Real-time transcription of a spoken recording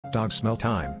Dogs smell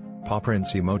time. Paw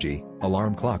prints emoji,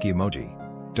 alarm clock emoji.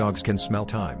 Dogs can smell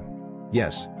time.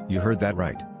 Yes, you heard that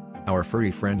right. Our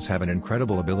furry friends have an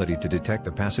incredible ability to detect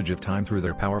the passage of time through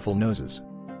their powerful noses.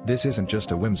 This isn't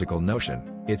just a whimsical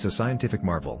notion, it's a scientific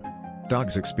marvel.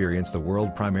 Dogs experience the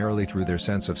world primarily through their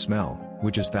sense of smell,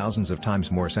 which is thousands of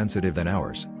times more sensitive than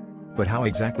ours. But how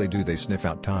exactly do they sniff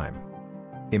out time?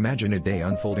 Imagine a day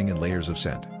unfolding in layers of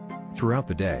scent. Throughout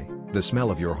the day, the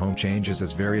smell of your home changes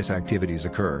as various activities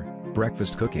occur: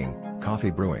 breakfast cooking, coffee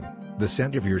brewing, the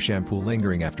scent of your shampoo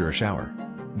lingering after a shower.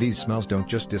 These smells don't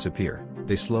just disappear,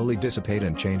 they slowly dissipate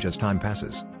and change as time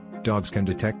passes. Dogs can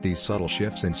detect these subtle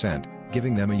shifts in scent,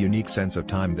 giving them a unique sense of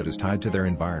time that is tied to their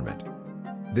environment.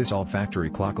 This olfactory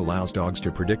clock allows dogs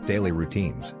to predict daily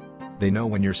routines. They know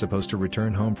when you're supposed to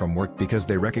return home from work because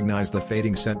they recognize the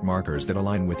fading scent markers that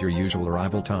align with your usual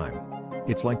arrival time.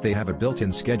 It's like they have a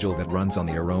built-in schedule that runs on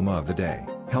the aroma of the day,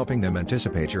 helping them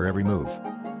anticipate your every move.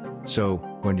 So,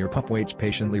 when your pup waits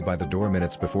patiently by the door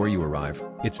minutes before you arrive,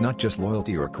 it's not just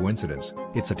loyalty or coincidence,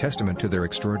 it's a testament to their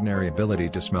extraordinary ability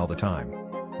to smell the time.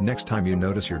 Next time you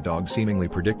notice your dog seemingly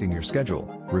predicting your schedule,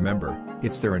 remember,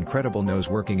 it's their incredible nose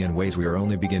working in ways we are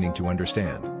only beginning to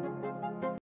understand.